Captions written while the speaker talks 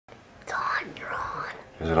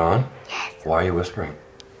Is it on? Yes. Why are you whispering?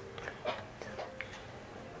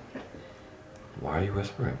 Why are you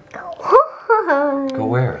whispering? Go on. Go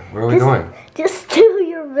where? Where are we going? Just do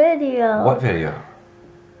your video. What video?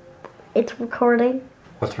 It's recording.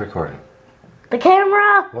 What's recording? The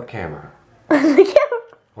camera. What camera? The camera.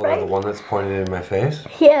 Well, Right? the one that's pointed in my face?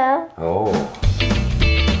 Yeah. Oh.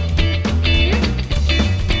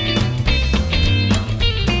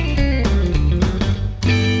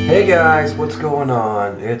 Hey guys, what's going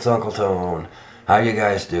on? It's Uncle Tone. How you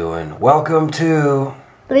guys doing? Welcome to...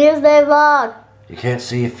 Muesday vlog. You can't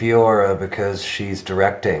see Fiora because she's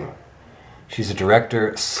directing. She's a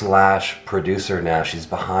director slash producer now. She's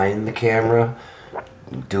behind the camera,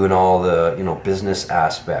 doing all the, business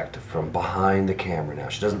aspect from behind the camera now.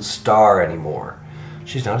 She doesn't star anymore.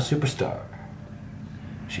 She's not a superstar.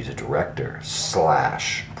 She's a director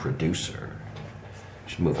slash producer.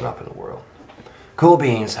 She's moving up in the world. Cool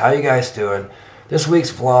beans, how you guys doing? This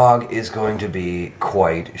week's vlog is going to be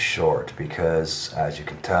quite short because, as you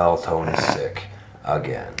can tell, Tone is sick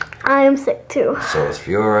again. I am sick too. So is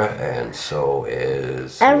Fiora, and so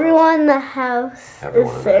is... Everyone in the house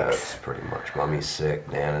Everyone is in sick. the house, pretty much. Mommy's sick,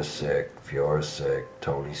 Nana's sick, Fiora's sick,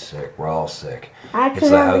 Tony's sick, we're all sick. I It's the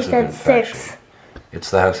house of said infection. 6.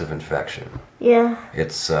 It's the house of infection. Yeah.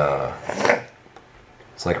 It's like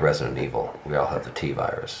Resident Evil. We all have the T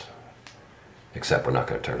virus. Except we're not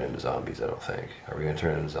going to turn into zombies, I don't think. Are we going to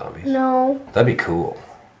turn into zombies? No. That'd be cool.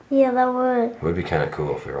 Yeah, that would. It would be kind of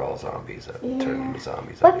cool if we were all zombies that turned into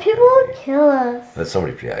zombies. But people would kill us. But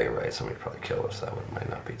somebody, yeah, you're right. Somebody would probably kill us. That one might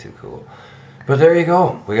not be too cool. But there you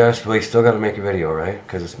go. We still got to make a video, right?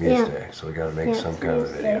 Because it's Muesday, so we got to make some kind of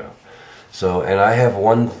video. So, and I have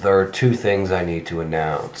two things I need to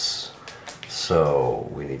announce. So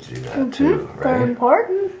we need to do that too, right? They're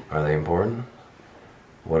important. Are they important?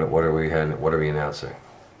 What are we announcing?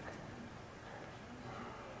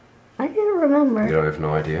 I can't remember. You don't have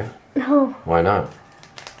no idea? No. Why not?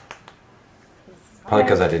 Probably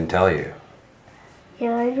because I didn't tell you.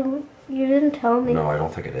 Yeah, you didn't tell me. No, I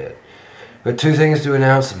don't think I did. But two things to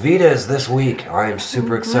announce. Vita is this week. I am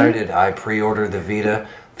super excited. I pre-ordered the Vita.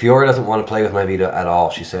 Fiora doesn't want to play with my Vita at all.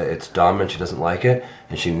 She said it's dumb and she doesn't like it,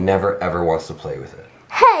 and she never ever wants to play with it.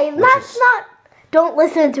 Hey, that's not... Don't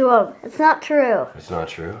listen to him. It's not true. It's not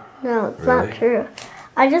true? No, it's Really? not true.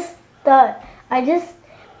 I just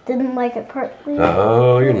didn't like it partly.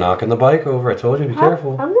 Oh, you're knocking the bike over. I told you, be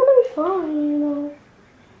careful. I'm gonna be fine,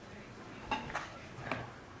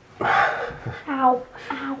 Ow,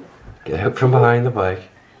 ow. Get out from behind the bike.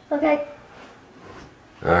 Okay,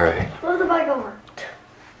 Alright. move the bike over.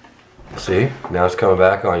 See? Now it's coming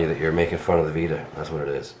back on you that you're making fun of the Vita. That's what it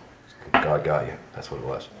is. God got you. That's what it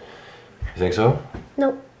was. You think so?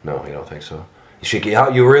 Nope. No, you don't think so? You should get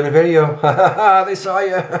out. You were in the video. They saw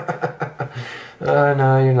you.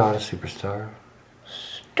 No, you're not a superstar.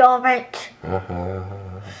 Stop it.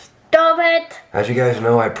 Stop it. As you guys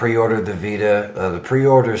know, I pre-ordered the Vita. The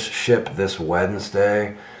pre-orders ship this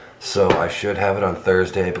Wednesday, so I should have it on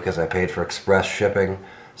Thursday because I paid for express shipping.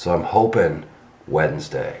 So I'm hoping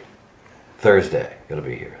Thursday, it'll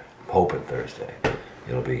be here. I'm hoping Thursday,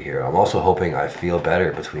 it'll be here. I'm also hoping I feel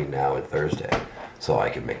better between now and Thursday, so I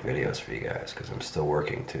can make videos for you guys, because I'm still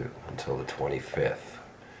working too until the 25th.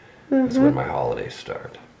 That's when my holidays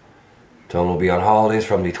start. Tone will be on holidays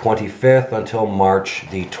from the 25th until March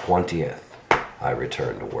the 20th. I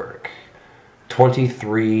return to work.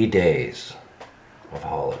 23 days of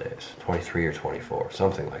holidays. 23 or 24,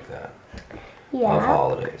 something like that. Yeah. Of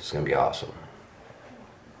holidays. It's going to be awesome.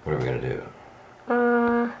 What are we going to do?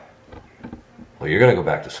 Well, you're going to go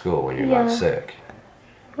back to school when you're not sick.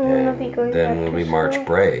 I'm gonna And be going then back it'll to be March school.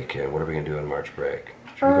 break. And what are we going to do on March break?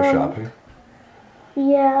 Should we go shopping?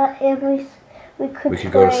 Yeah, and we could We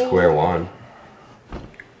could go to Square One. We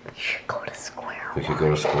should go to Square We could go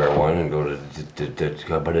to Square One and go to the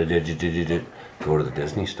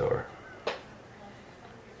Disney store.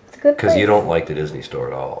 It's a good Because you place. don't like the Disney store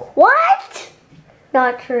at all. What?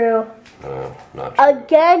 Not true. No, not true.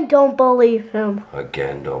 Again, don't believe him.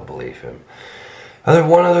 Again, don't believe him.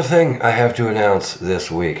 One other thing I have to announce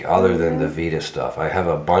this week, other than the Vita stuff. I have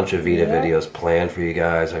a bunch of Vita videos planned for you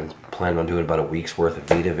guys. I'm planning on doing about a week's worth of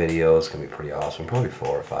Vita videos. It's going to be pretty awesome. Probably 4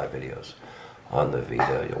 or 5 videos on the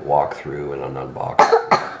Vita. You'll walk through and an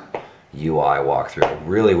unboxing. UI walkthrough. I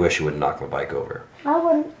really wish you wouldn't knock my bike over. I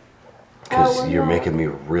wouldn't. Because you're making me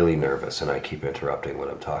really nervous and I keep interrupting what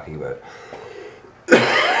I'm talking about.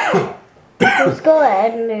 Let's go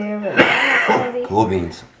ahead and do your video. Cool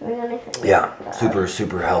beans. Yeah, super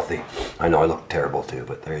healthy. I know I look terrible too,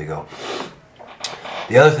 but there you go.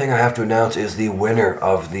 The other thing I have to announce is the winner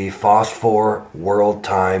of the Phosphor World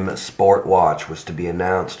Time Sport Watch was to be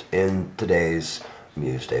announced in today's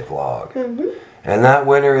Muesday vlog. And that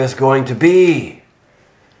winner is going to be,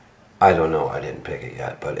 I don't know, I didn't pick it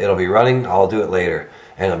yet, but it'll be running, I'll do it later,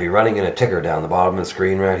 and it'll be running in a ticker down the bottom of the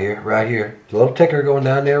screen right here. A little ticker going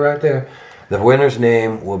down there, right there. The winner's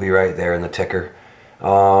name will be right there in the ticker.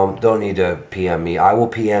 Don't need to PM me. I will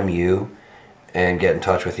PM you and get in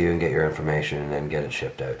touch with you and get your information and then get it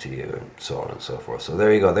shipped out to you and so on and so forth. So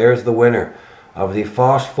there you go. There's the winner of the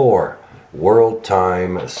Phosphor World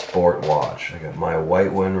Time Sport Watch. I got my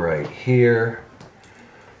white one right here.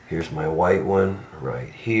 Here's my white one right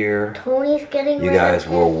here. Tony's getting You guys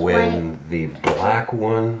will win the black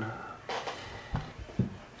one.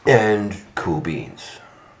 And cool beans.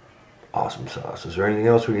 Awesome sauce. Is there anything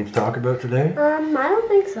else we need to talk about today? I don't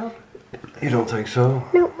think so. You don't think so?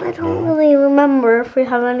 No, I don't really remember if we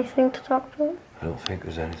have anything to talk about. I don't think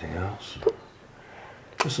there's anything else.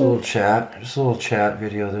 Just a little chat. Just a little chat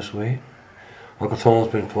video this week. Uncle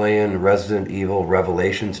Tone's been playing Resident Evil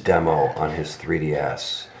Revelations demo on his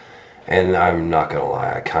 3DS. And I'm not going to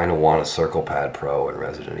lie, I kind of want a Circle Pad Pro in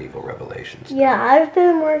Resident Evil Revelations. Yeah, I've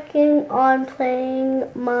been working on playing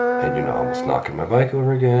my... And you're not almost knocking my bike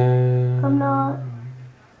over again. I'm not.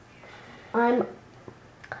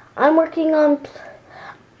 I'm working on...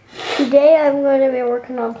 Today I'm going to be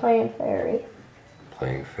working on playing Fairy.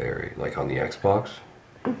 Playing Fairy, like on the Xbox?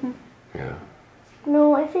 Yeah.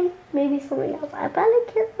 No, I think maybe something else. I bet I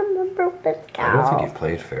can't remember what it's called. I don't think you've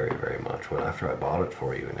played Fairy very much. When after I bought it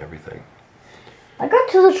for you and everything. I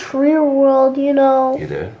got to the tree world, you know. You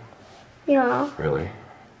did? Yeah. Really?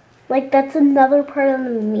 Like, that's another part of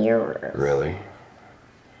the mirror. Really?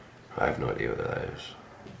 I have no idea what that is.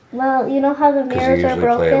 Well, you know how the Because you mirrors are usually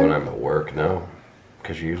broken? play it when I'm at work. No.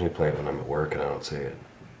 Because you usually play it when I'm at work and I don't see it.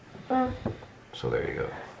 So there you go.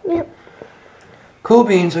 Yep. Cool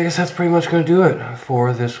beans. I guess that's pretty much going to do it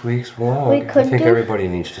for this week's vlog. I think everybody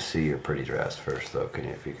needs to see your pretty dress first, though. Can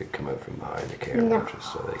you, if you could come out from behind the camera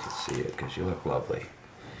just so they can see it, because you look lovely.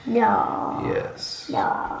 No. Yes.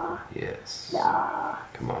 No. Yes. No.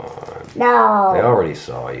 Come on. No. They already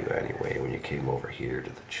saw you anyway when you came over here to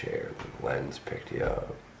the chair. The lens picked you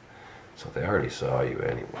up. So they already saw you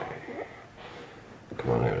anyway.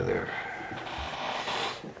 Come on out of there.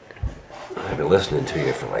 I've been listening to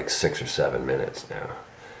you for like 6 or 7 minutes now.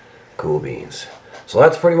 Cool beans. So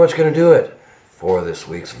that's pretty much going to do it for this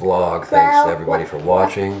week's vlog. Thanks to everybody for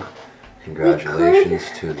watching. Congratulations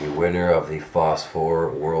to the winner of the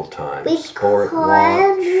Phosphor World Time Sport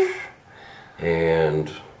Watch. And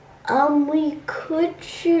we could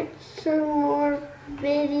shoot some more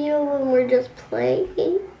video when we're just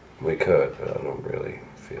playing. we could, but I don't really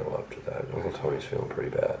feel up to that. Uncle Tony's feeling pretty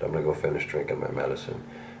bad. I'm going to go finish drinking my medicine,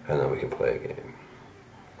 and then we can play a game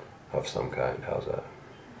of some kind. How's that?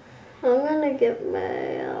 I'm gonna get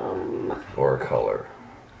my, Or a color.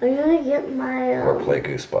 I'm gonna get my, Or play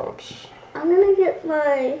Goosebumps. I'm gonna get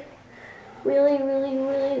my really, really,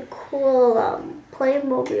 really cool,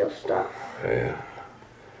 Playmobil stuff. Yeah.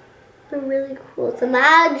 They're really cool. It's a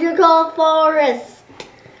magical forest.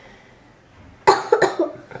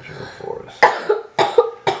 Magical forest.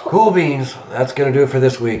 Cool beans. That's going to do it for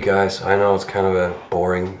this week, guys. I know it's kind of a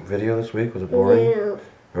boring video this week. Was it boring? Yeah.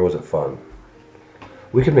 Or was it fun?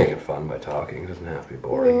 We can make it fun by talking. It doesn't have to be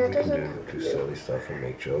boring. Yeah, it We can doesn't do silly stuff and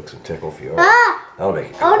make jokes and tickle Fiora. Ah! That'll make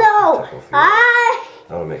it good. Oh no! Tickle Fiora. Ah!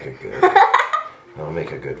 That'll make it good. That'll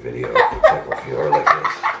make a good video if we tickle Fiora like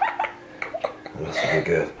this. This will be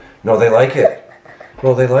good. No, they like it.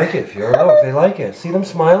 No, they like it, Fiora. Look, they like it. See them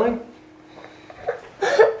smiling?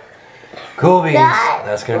 Cool beans.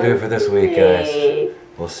 That's going to do it for this week, guys.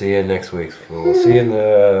 We'll see you next week. We'll see you in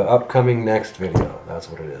the upcoming next video. That's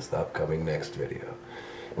what it is, the upcoming next video.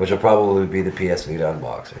 Which will probably be the PS Vita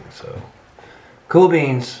unboxing. So, cool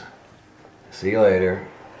beans. See you later.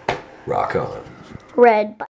 Rock on. Red.